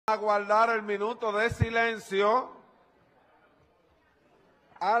A guardar el minuto de silencio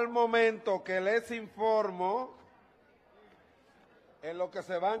al momento que les informo en lo que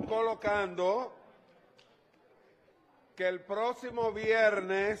se van colocando que el próximo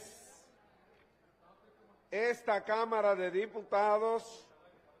viernes esta Cámara de Diputados,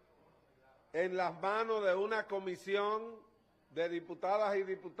 en las manos de una comisión de diputadas y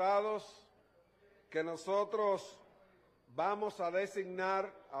diputados que nosotros vamos a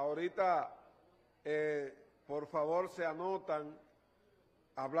designar, ahorita por favor se anotan,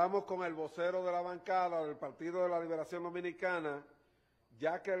 hablamos con el vocero de la bancada del Partido de la Liberación Dominicana,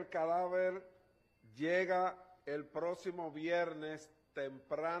 ya que el cadáver llega el próximo viernes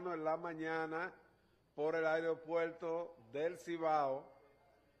temprano en la mañana por el aeropuerto del Cibao.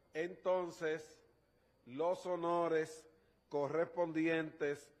 Entonces, los honores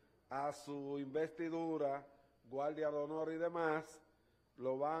correspondientes a su investidura, guardia de honor y demás,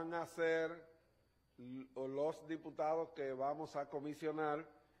 lo van a hacer los diputados que vamos a comisionar,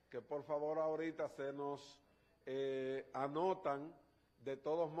 que por favor ahorita se nos anotan. De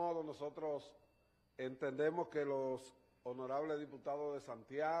todos modos, nosotros entendemos que los honorables diputados de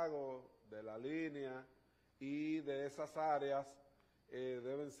Santiago, de la línea y de esas áreas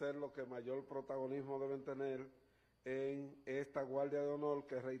deben ser los que mayor protagonismo deben tener en esta guardia de honor,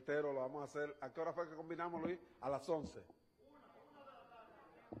 que reitero, lo vamos a hacer. ¿A qué hora fue que combinamos, Luis? A las 11.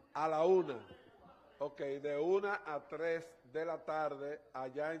 A la 1. Ok, de 1 a 3 de la tarde,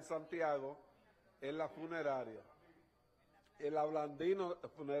 allá en Santiago, en la funeraria. En la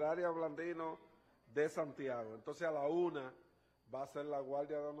funeraria Blandino de Santiago. Entonces a la 1 va a ser la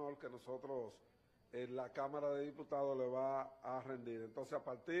guardia de honor que nosotros en la Cámara de Diputados le va a rendir. Entonces a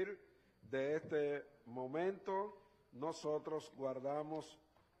partir de este momento nosotros guardamos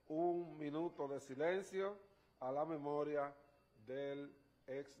un minuto de silencio a la memoria del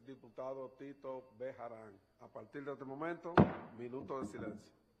ex diputado Tito Bejarán. A partir de este momento, minuto de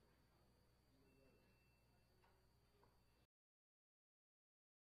silencio.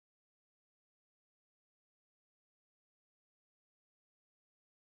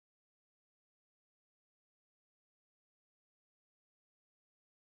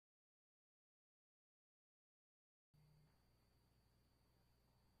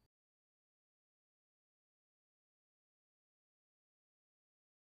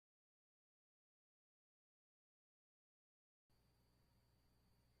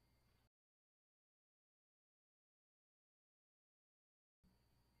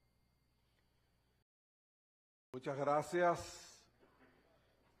 Muchas gracias.